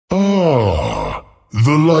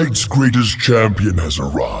light's greatest champion has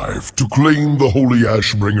arrived to claim the Holy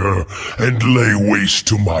Ashbringer and lay waste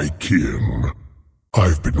to my kin.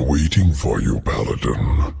 I've been waiting for you,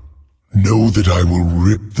 Paladin. Know that I will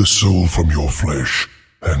rip the soul from your flesh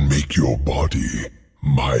and make your body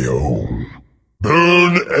my own.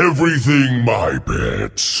 Burn everything, my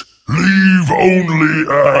pets. Leave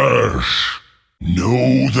only ash.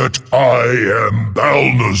 Know that I am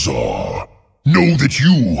Balnazzar. Know that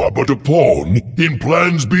you are but a pawn in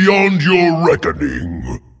plans beyond your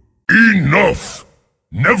reckoning. Enough!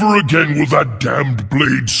 Never again will that damned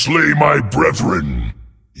blade slay my brethren.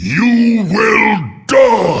 You will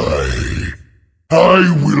die!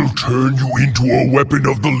 I will turn you into a weapon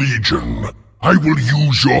of the Legion. I will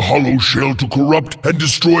use your hollow shell to corrupt and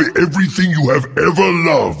destroy everything you have ever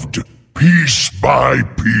loved, piece by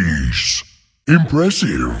piece.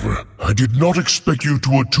 Impressive. I did not expect you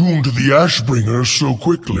to attune to the Ashbringer so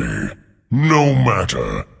quickly. No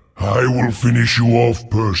matter. I will finish you off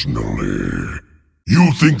personally.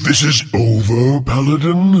 You think this is over,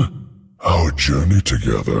 Paladin? Our journey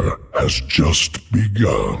together has just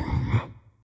begun.